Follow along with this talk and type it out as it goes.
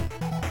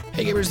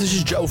Hey gamers, this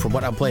is Joe from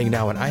What I'm Playing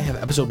Now, and I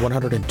have episode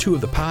 102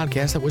 of the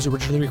podcast that was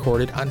originally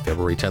recorded on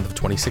February 10th of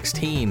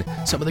 2016.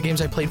 Some of the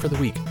games I played for the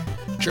week: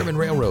 German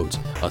Railroads,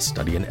 A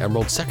Study in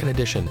Emerald 2nd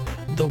Edition,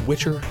 The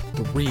Witcher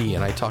 3,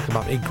 and I talked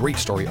about a great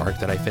story arc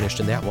that I finished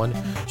in that one,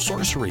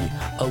 Sorcery,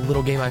 a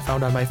little game I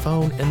found on my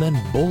phone, and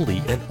then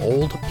Bully, an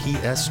old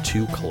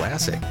PS2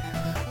 classic.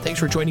 Thanks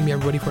for joining me,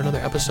 everybody, for another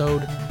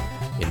episode.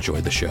 Enjoy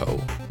the show.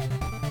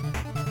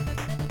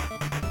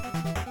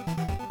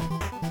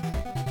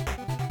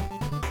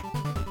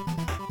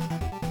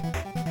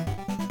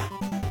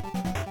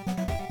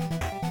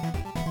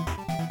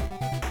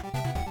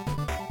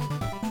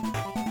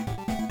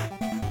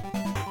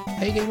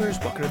 Hey gamers,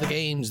 welcome to the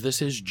games.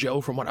 This is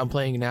Joe from What I'm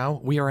Playing Now.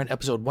 We are on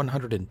episode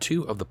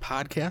 102 of the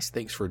podcast.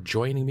 Thanks for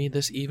joining me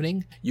this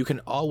evening. You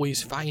can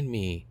always find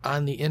me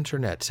on the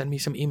internet. Send me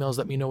some emails,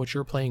 let me know what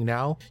you're playing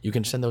now. You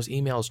can send those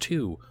emails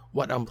to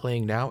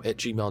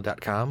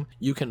whatimPlayingNow@gmail.com.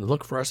 You can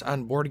look for us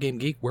on Board Game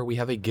Geek, where we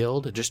have a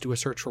guild. Just do a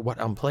search for What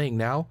I'm Playing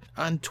Now.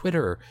 On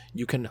Twitter,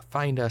 you can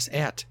find us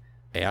at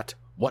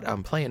What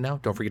I'm Playing Now.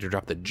 Don't forget to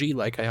drop the G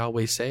like I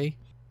always say.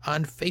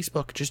 On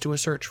Facebook, just do a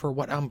search for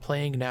What I'm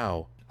Playing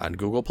Now. On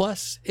Google+,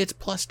 it's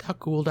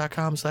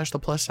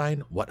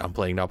plus.google.com/the+sign, What I'm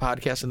Playing Now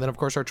podcast. And then, of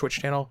course, our Twitch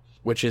channel,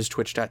 which is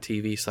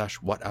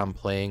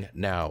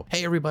twitch.tv/whatimplayingnow.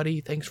 Hey,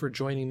 everybody. Thanks for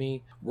joining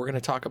me. We're going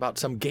to talk about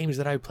some games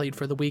that I played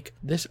for the week.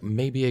 This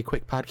may be a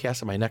quick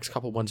podcast, and my next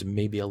couple ones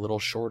may be a little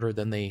shorter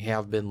than they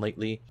have been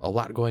lately. A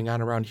lot going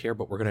on around here,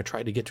 but we're going to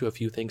try to get to a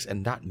few things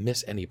and not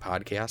miss any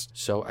podcast.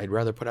 So I'd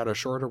rather put out a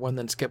shorter one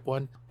than skip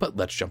one. But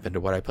let's jump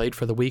into what I played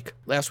for the week.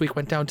 Last week,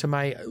 went down to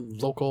my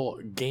local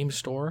game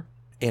store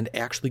and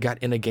actually got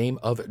in a game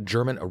of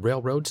German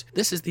Railroads.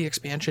 This is the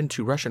expansion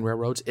to Russian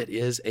Railroads. It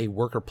is a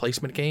worker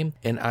placement game,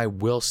 and I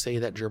will say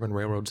that German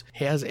Railroads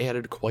has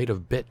added quite a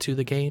bit to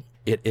the game.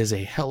 It is a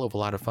hell of a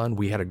lot of fun.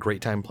 We had a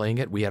great time playing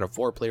it. We had a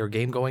 4-player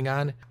game going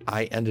on.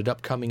 I ended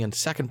up coming in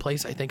second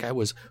place. I think I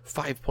was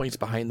 5 points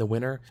behind the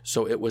winner,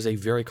 so it was a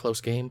very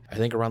close game. I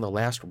think around the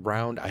last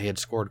round, I had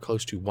scored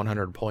close to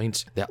 100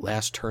 points that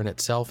last turn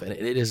itself, and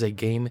it is a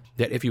game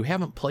that, if you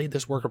haven't played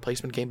this worker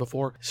placement game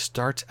before,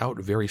 starts out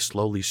very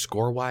slowly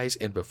score-wise,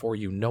 and before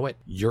you know it,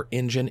 your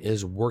engine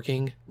is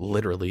working,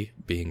 literally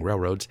being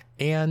railroads,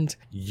 and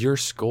your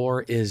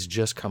score is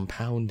just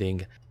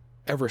compounding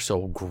ever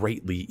so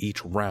greatly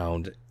each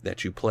round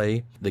that you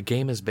play. The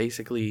game is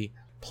basically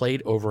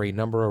played over a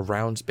number of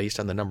rounds based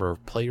on the number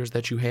of players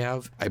that you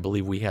have. I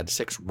believe we had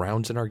 6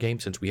 rounds in our game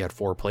since we had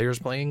 4 players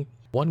playing.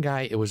 One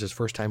guy, it was his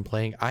first time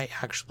playing. I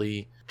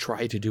actually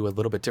tried to do a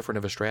little bit different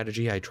of a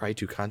strategy. I tried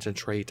to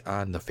concentrate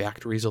on the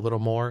factories a little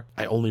more.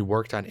 I only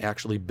worked on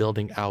actually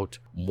building out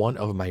one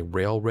of my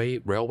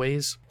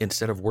railways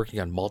instead of working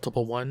on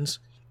multiple ones.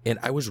 And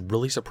I was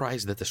really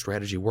surprised that the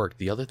strategy worked.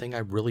 The other thing I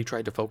really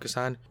tried to focus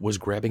on was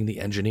grabbing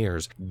the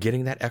engineers.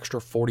 Getting that extra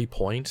 40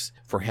 points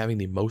for having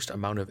the most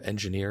amount of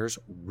engineers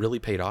really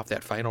paid off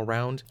that final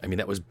round. I mean,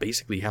 that was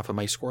basically half of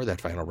my score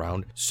that final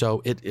round.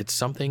 So it's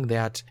something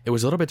that, it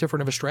was a little bit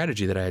different of a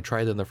strategy that I had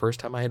tried than the first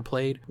time I had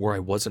played, where I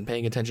wasn't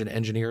paying attention to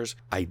engineers.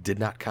 I did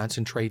not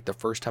concentrate the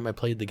first time I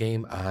played the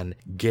game on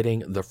getting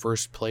the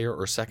first player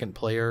or second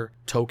player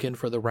token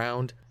for the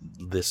round.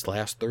 This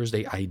last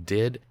Thursday, I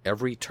did.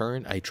 Every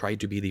turn, I tried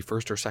to be the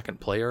first or second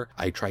player.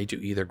 I tried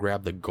to either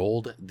grab the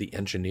gold, the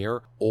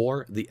engineer,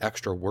 or the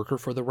extra worker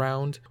for the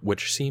round,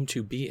 which seemed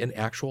to be an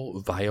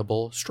actual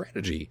viable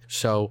strategy.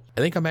 So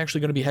I think I'm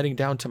actually going to be heading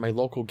down to my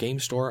local game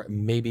store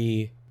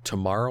maybe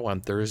tomorrow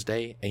on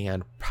Thursday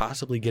and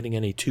possibly getting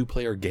in a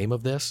 2-player game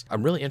of this.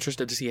 I'm really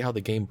interested to see how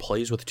the game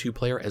plays with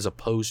 2-player as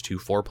opposed to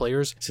 4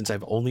 players, since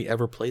I've only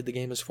ever played the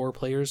game as 4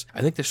 players.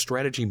 I think the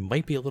strategy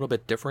might be a little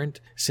bit different,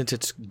 since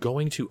it's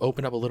going to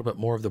open up a little bit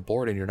more of the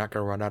board and you're not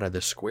going to run out of the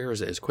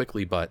squares as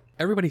quickly, but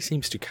everybody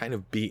seems to kind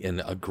of be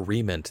in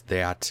agreement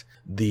that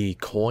the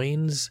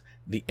coins,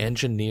 the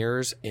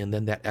engineers, and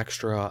then that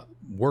extra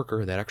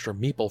worker, that extra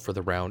meeple for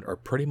the round, are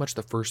pretty much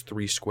the first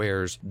 3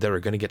 squares that are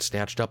going to get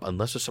snatched up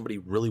unless somebody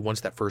really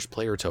wants that first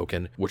player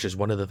token, which is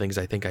one of the things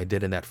I think I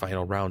did in that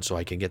final round so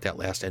I can get that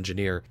last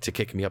engineer to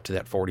kick me up to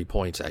that 40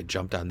 points. I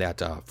jumped on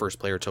that first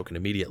player token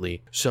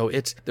immediately. So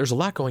there's a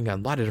lot going on,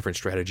 a lot of different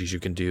strategies you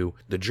can do.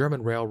 The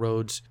German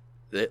Railroads,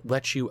 it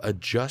lets you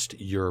adjust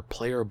your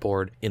player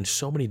board in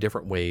so many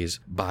different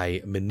ways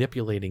by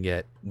manipulating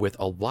it with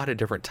a lot of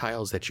different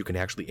tiles that you can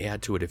actually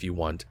add to it if you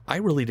want. I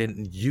really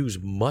didn't use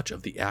much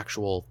of the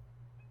actual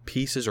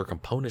pieces or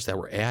components that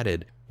were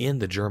added in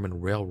the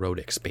German Railroad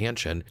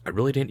expansion. I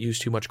really didn't use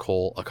too much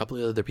coal. A couple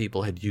of other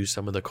people had used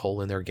some of the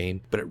coal in their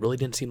game, but it really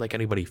didn't seem like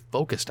anybody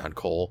focused on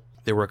coal.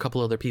 There were a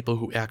couple other people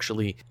who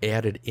actually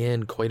added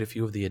in quite a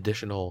few of the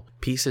additional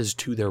pieces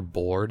to their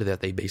board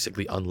that they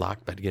basically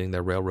unlocked by getting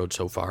their railroad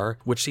so far,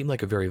 which seemed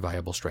like a very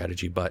viable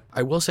strategy. But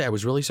I will say I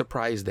was really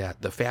surprised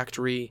that the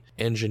factory,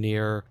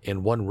 engineer,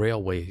 and one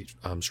railway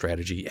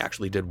strategy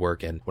actually did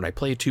work. And when I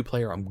play a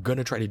 2-player, I'm going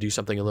to try to do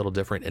something a little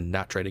different and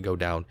not try to go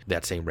down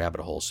that same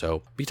rabbit hole.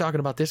 So be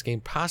talking about this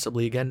game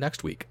possibly again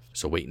next week.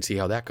 So wait and see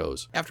how that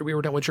goes. After we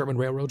were done with German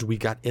Railroads, we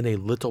got in a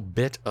little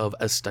bit of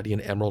A Study in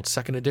Emerald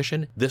 2nd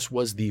Edition. This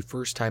was the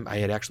first time I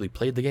had actually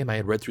played the game. I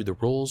had read through the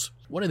rules.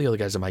 One of the other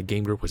guys in my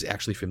game group was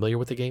actually familiar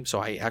with the game, so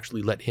I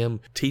actually let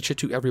him teach it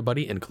to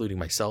everybody, including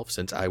myself,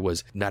 since I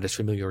was not as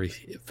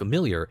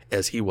familiar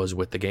as he was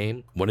with the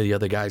game. One of the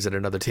other guys at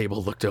another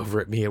table looked over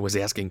at me and was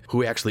asking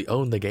who actually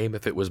owned the game,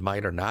 if it was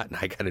mine or not, and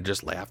I kind of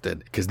just laughed at,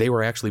 because they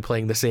were actually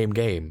playing the same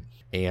game.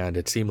 And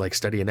it seemed like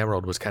Study in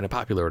Emerald was kind of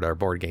popular at our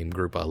board game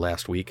group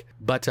last week.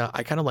 But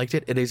I kind of liked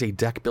it. It is a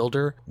deck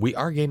builder.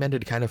 Our game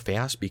ended kind of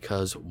fast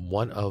because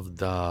one of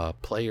the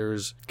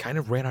players kind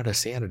of ran out of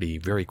sanity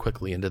very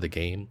quickly into the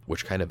game,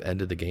 which kind of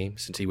ended the game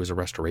since he was a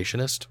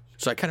restorationist.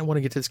 So I kind of want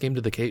to get this game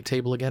to the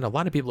table again. A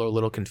lot of people are a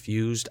little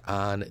confused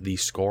on the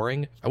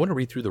scoring. I want to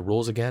read through the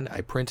rules again.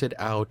 I printed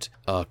out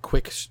a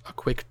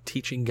quick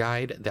teaching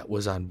guide that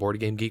was on Board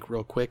Game Geek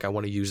real quick. I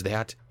want to use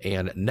that.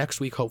 And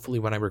next week, hopefully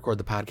when I record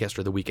the podcast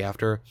or the week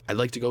after, I'd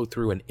like to go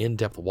through an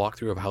in-depth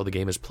walkthrough of how the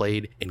game is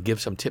played and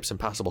give some tips and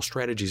possible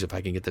strategies if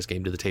I can get this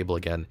game to the table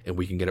again and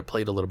we can get it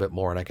played a little bit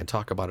more and I can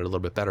talk about it a little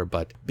bit better.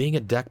 But being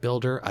a deck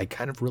builder, I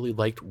kind of really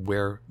liked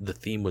where the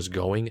theme was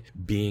going,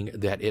 being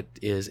that it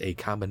is a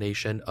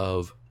combination of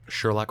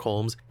Sherlock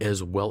Holmes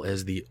as well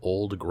as the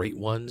old great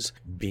ones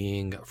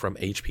being from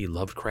H.P.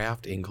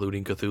 Lovecraft,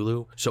 including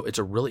Cthulhu. So it's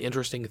a really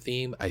interesting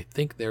theme. I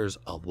think there's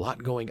a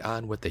lot going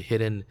on with the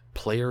hidden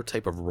player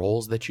type of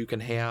roles that you can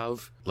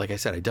have. Like I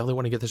said, I definitely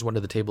want to get this one to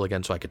the table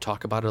again so I could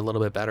talk about it a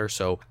little bit better.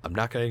 So I'm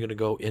not going to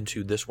go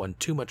into this one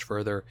too much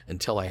further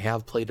until I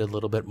have played it a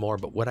little bit more.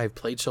 But what I've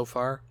played so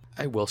far,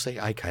 I will say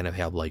I kind of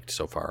have liked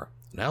so far.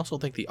 And I also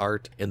think the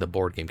art in the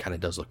board game kind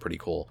of does look pretty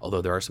cool.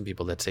 Although there are some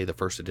people that say the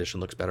first edition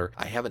looks better.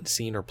 I haven't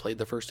seen or played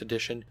the first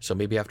edition, so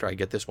maybe after I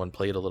get this one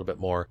played a little bit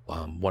more,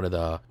 one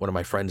of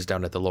my friends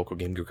down at the local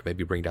game group can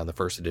maybe bring down the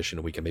first edition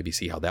and we can maybe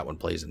see how that one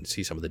plays and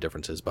see some of the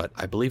differences. But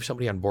I believe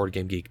somebody on Board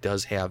Game Geek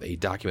does have a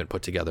document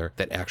put together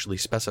that actually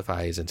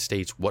specifies and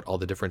states what all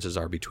the differences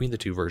are between the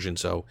two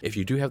versions. So if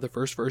you do have the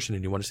first version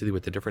and you want to see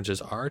what the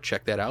differences are,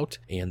 check that out.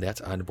 And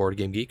that's on Board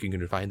Game Geek. You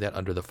can find that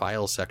under the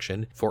files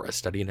section for A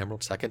Study in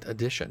Emerald 2nd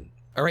Edition.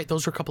 All right,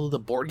 those are a couple of the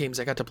board games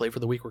I got to play for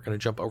the week. We're going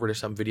to jump over to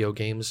some video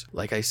games.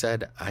 Like I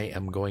said, I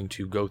am going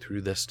to go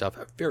through this stuff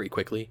very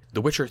quickly.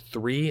 The Witcher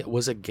 3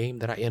 was a game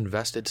that I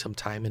invested some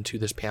time into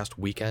this past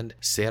weekend.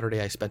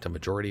 Saturday, I spent a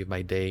majority of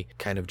my day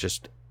kind of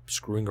just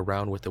screwing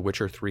around with The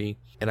Witcher 3.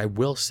 And I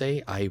will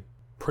say I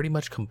pretty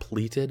much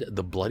completed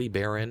the Bloody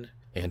Baron.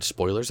 And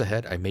spoilers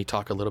ahead, I may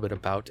talk a little bit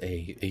about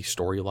a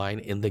storyline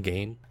in the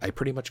game. I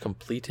pretty much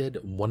completed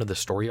one of the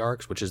story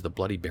arcs, which is the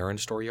Bloody Baron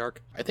story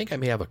arc. I think I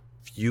may have a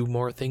few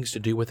more things to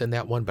do within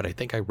that one, but I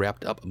think I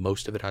wrapped up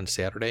most of it on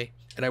Saturday.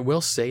 And I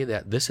will say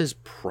that this is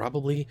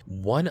probably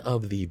one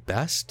of the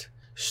best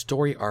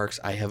story arcs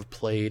I have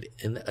played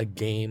in a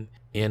game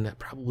in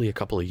probably a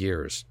couple of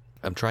years.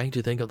 I'm trying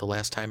to think of the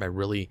last time I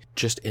really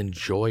just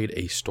enjoyed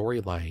a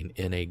storyline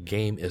in a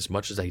game as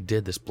much as I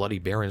did this Bloody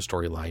Baron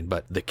storyline.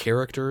 But the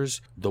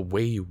characters, the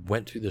way you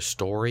went through the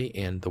story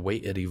and the way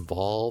it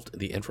evolved,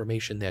 the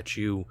information that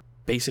you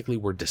basically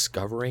were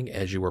discovering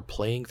as you were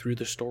playing through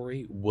the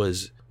story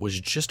was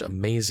just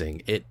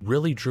amazing. It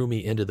really drew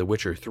me into The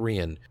Witcher 3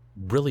 and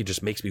really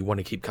just makes me want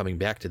to keep coming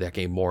back to that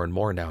game more and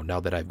more now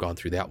that I've gone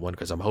through that one,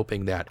 because I'm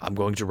hoping that I'm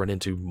going to run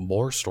into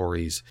more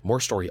story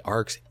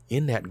arcs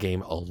in that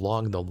game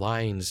along the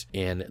lines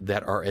and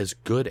that are as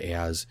good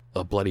as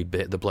the Bloody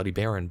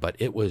Baron. But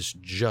it was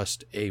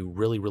just a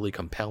really, really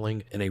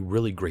compelling and a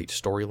really great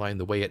storyline.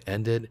 The way it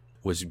ended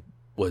was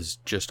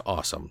just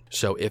awesome.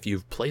 So if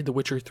you've played The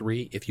Witcher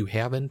 3, if you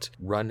haven't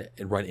run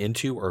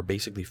into or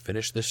basically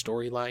finished this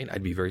storyline,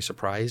 I'd be very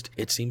surprised.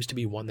 It seems to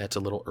be one that's a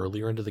little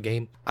earlier into the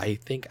game. I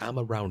think I'm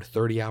around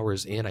 30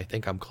 hours in. I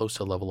think I'm close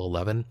to level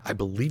 11. I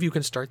believe you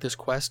can start this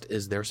quest,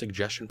 is their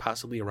suggestion,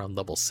 possibly around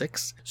level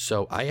 6.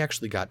 So I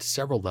actually got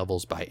several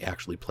levels by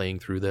actually playing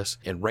through this.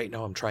 And right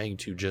now I'm trying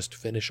to just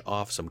finish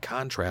off some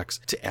contracts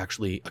to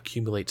actually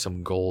accumulate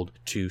some gold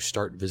to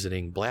start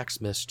visiting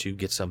blacksmiths to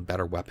get some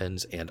better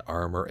weapons and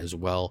armor as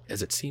well,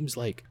 as it seems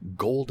like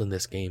gold in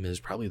this game is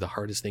probably the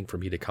hardest thing for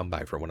me to come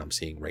by from what I'm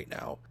seeing right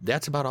now.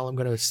 That's about all I'm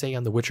going to say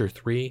on The Witcher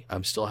 3.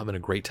 I'm still having a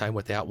great time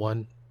with that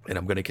one, and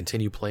I'm going to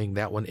continue playing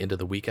that one into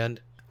the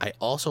weekend. I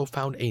also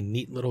found a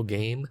neat little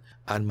game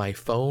on my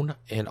phone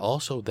and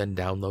also then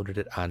downloaded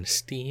it on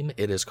Steam.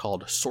 It is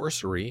called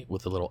Sorcery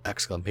with a little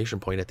exclamation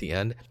point at the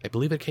end. I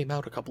believe it came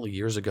out a couple of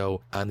years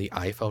ago on the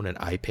iPhone and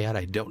iPad.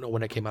 I don't know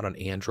when it came out on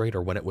Android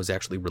or when it was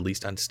actually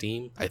released on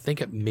Steam. I think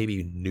it may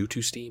be new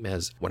to Steam,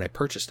 as when I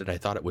purchased it, I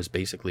thought it was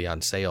basically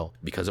on sale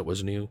because it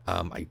was new.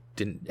 I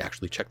didn't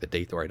actually check the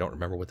date, though. I don't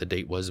remember what the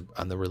date was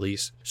on the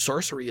release.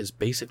 Sorcery is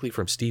basically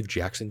from Steve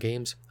Jackson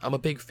Games. I'm a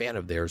big fan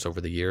of theirs over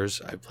the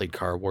years. I played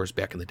Car Wars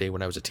back in the day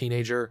when I was a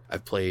teenager.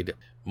 I've played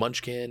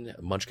Munchkin,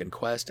 Munchkin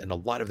Quest, and a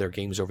lot of their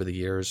games over the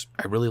years.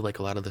 I really like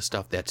a lot of the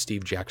stuff that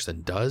Steve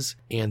Jackson does,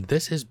 and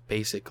this is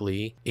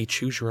basically a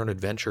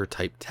choose-your-own-adventure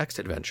type text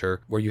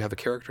adventure where you have a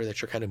character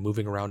that you're kind of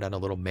moving around on a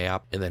little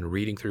map and then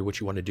reading through what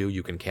you want to do.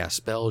 You can cast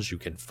spells, you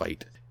can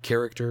fight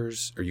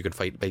characters, or you can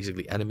fight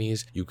basically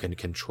enemies. You can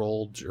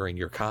control during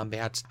your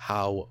combats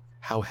how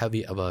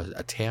heavy of a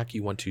attack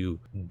you want to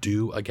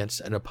do against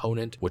an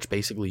opponent, which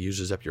basically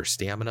uses up your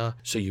stamina.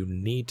 So you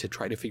need to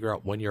try to figure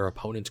out when your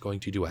opponent's going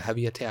to do a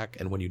heavy attack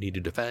and when you need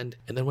to defend,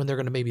 and then when they're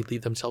going to maybe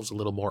leave themselves a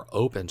little more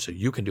open so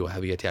you can do a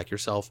heavy attack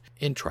yourself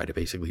and try to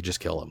basically just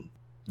kill them.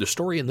 The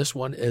story in this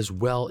one as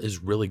well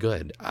is really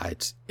good.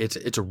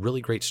 It's a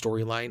really great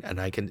storyline,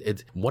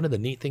 and one of the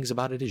neat things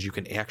about it is you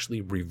can actually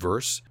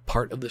reverse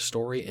part of the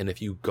story, and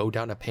if you go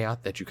down a path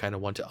that you kind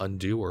of want to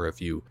undo, or if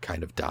you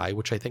kind of die,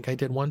 which I think I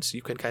did once,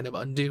 you can kind of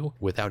undo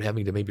without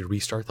having to maybe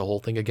restart the whole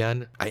thing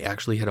again. I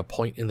actually had a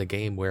point in the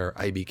game where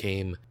I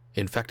became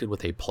infected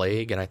with a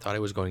plague, and I thought I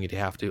was going to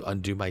have to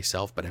undo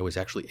myself, but I was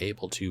actually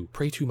able to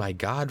pray to my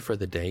God for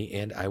the day,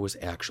 and I was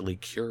actually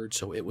cured,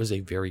 so it was a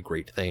very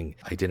great thing.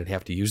 I didn't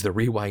have to use the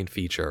rewind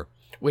feature,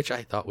 which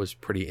I thought was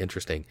pretty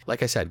interesting.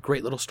 Like I said,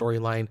 great little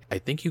storyline. I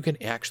think you can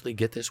actually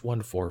get this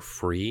one for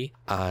free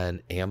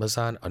on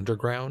Amazon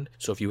Underground.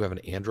 So if you have an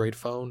Android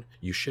phone,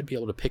 you should be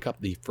able to pick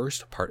up the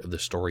first part of the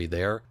story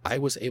there. I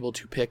was able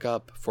to pick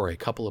up for a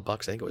couple of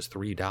bucks, I think it was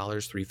 $3,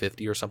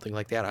 $3.50 or something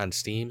like that on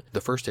Steam, the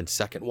first and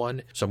second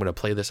one. So I'm going to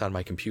play this on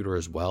my computer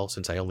as well,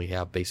 since I only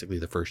have basically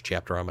the first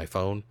chapter on my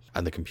phone.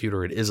 On the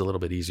computer, it is a little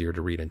bit easier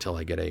to read until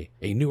I get a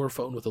newer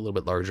phone with a little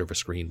bit larger of a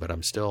screen, but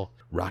I'm still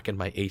rocking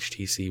my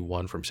HTC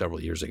One from several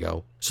years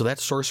ago. So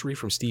that's Sorcery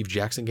from Steve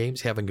Jackson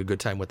Games, having a good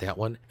time with that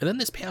one. And then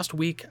this past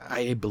week,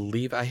 I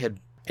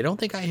don't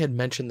think I had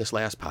mentioned this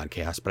last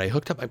podcast, but I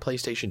hooked up my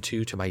PlayStation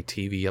 2 to my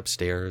TV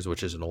upstairs,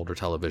 which is an older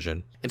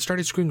television, and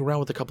started screwing around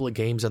with a couple of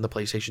games on the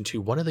PlayStation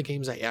 2. One of the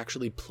games I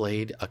actually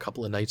played a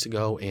couple of nights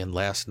ago and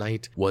last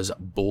night was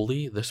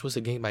Bully. This was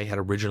a game I had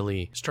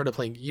originally started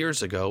playing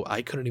years ago.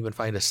 I couldn't even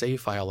find a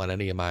save file on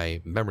any of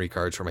my memory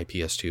cards for my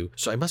PS2,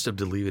 so I must have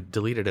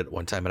deleted it at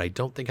one time, and I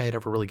don't think I had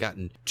ever really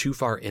gotten too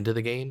far into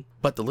the game.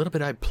 But the little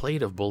bit I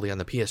played of Bully on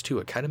the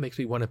PS2, it kind of makes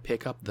me want to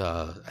pick up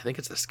I think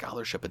it's the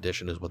Scholarship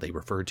Edition is what they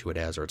referred to it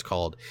as, or it's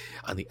called,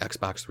 on the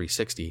Xbox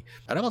 360.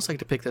 I'd almost like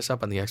to pick this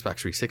up on the Xbox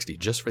 360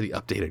 just for the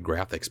updated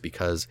graphics,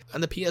 because on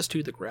the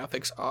PS2 the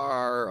graphics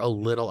are a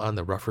little on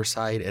the rougher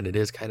side and it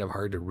is kind of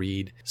hard to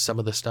read some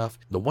of the stuff.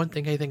 The one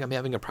thing I think I'm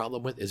having a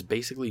problem with is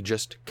basically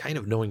just kind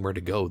of knowing where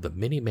to go. The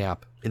mini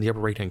map in the upper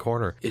right hand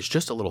corner is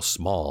just a little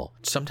small.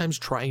 Sometimes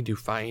trying to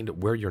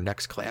find where your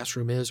next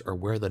classroom is, or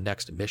where the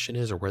next mission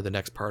is, or where the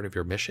next part of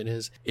your mission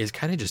is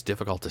kind of just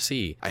difficult to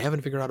see. I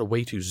haven't figured out a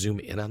way to zoom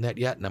in on that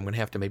yet, and I'm going to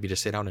have to maybe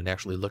just sit down and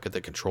actually look at the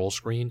control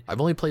screen.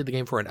 I've only played the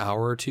game for an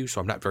hour or two, so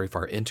I'm not very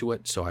far into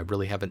it, so I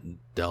really haven't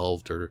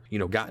delved or,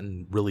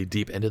 gotten really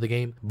deep into the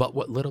game. But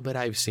what little bit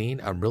I've seen,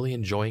 I'm really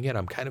enjoying it.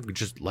 I'm kind of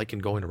just liking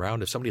going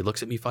around. If somebody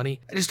looks at me funny,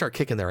 I just start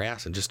kicking their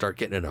ass and just start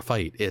getting in a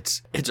fight.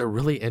 It's a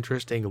really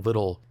interesting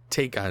little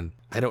take on,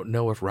 I don't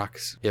know if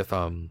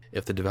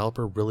the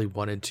developer really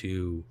wanted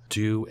to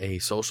do a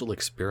social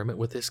experiment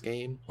with this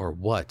game or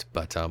what,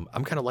 but I'm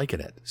kind of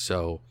liking it.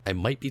 So I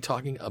might be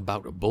talking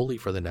about Bully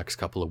for the next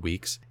couple of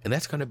weeks, and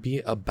that's going to be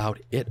about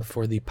it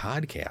for the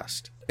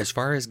podcast. As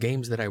far as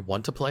games that I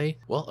want to play,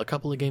 well, a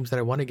couple of games that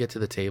I want to get to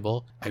the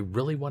table. I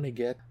really want to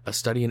get A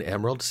Study in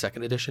Emerald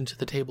 2nd Edition to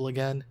the table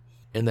again.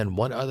 And then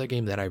one other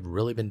game that I've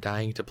really been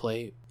dying to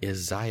play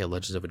is Xia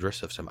Legends of a Drift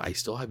System. I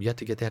still have yet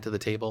to get that to the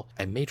table.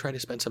 I may try to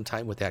spend some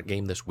time with that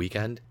game this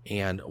weekend.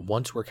 And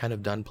once we're kind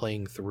of done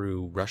playing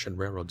through Russian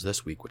Railroads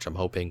this week, which I'm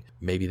hoping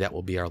maybe that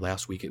will be our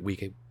last week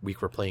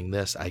we're playing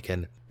this, I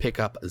can pick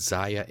up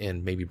Xia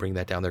and maybe bring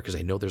that down there, because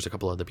I know there's a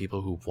couple other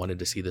people who wanted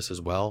to see this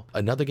as well.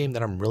 Another game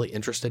that I'm really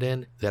interested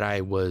in that I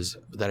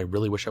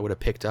really wish I would have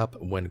picked up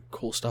when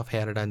Cool Stuff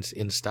had it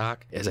in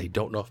stock, as I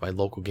don't know if my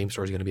local game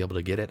store is going to be able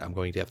to get it. I'm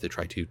going to have to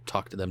try to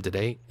talk to them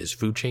today, is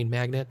Food Chain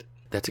Magnate.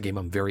 That's a game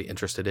I'm very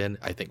interested in.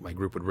 I think my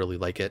group would really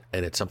like it,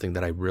 and it's something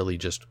that I really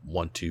just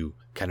want to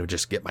kind of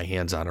just get my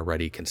hands on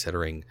already,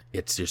 considering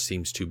it just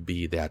seems to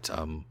be that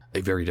a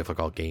very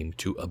difficult game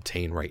to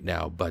obtain right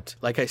now. But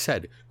like I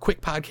said,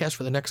 quick podcast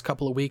for the next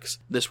couple of weeks.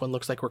 This one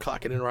looks like we're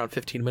clocking in around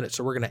 15 minutes,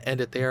 so we're going to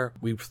end it there.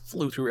 We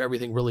flew through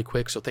everything really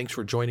quick, so thanks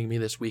for joining me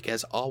this week.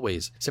 As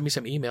always, send me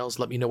some emails.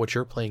 Let me know what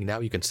you're playing now.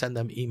 You can send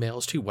them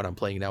emails to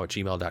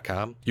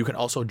whatimplayingnow@gmail.com. You can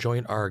also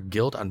join our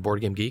guild on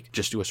Board Game Geek.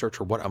 Just do a search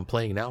for What I'm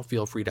Playing Now.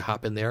 Feel free to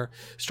hop in there,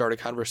 start a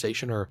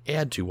conversation, or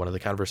add to one of the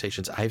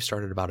conversations I've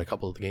started about a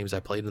couple of the games I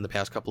played in the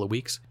past couple of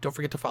weeks. Don't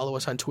forget to follow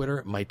us on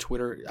Twitter. My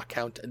Twitter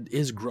account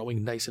is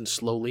growing nice and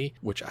slowly,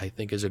 which I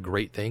think is a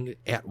great thing,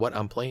 at What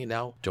I'm Playing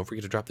Now. Don't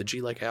forget to drop the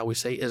G, like I always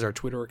say, is our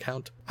Twitter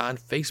account. On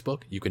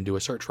Facebook, you can do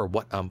a search for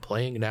What I'm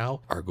Playing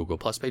Now. Our Google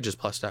Plus page is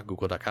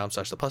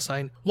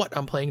plus.google.com/+sign What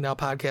I'm Playing Now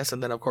podcast.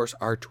 And then, of course,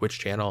 our Twitch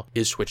channel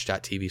is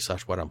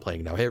twitch.tv/What I'm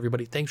Playing Now. Hey,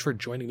 everybody, thanks for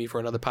joining me for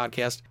another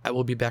podcast. I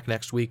will be back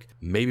next week,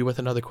 maybe with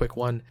another quick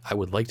one. I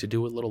would like to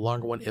do a little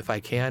longer one if I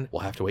can.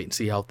 We'll have to wait and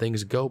see how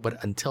things go,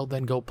 but until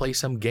then, go play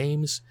some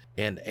games.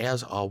 And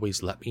as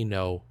always, let me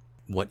know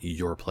what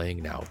you're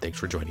playing now. Thanks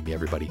for joining me,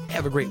 everybody.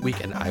 Have a great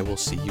week, and I will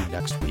see you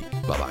next week.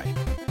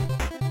 Bye-bye.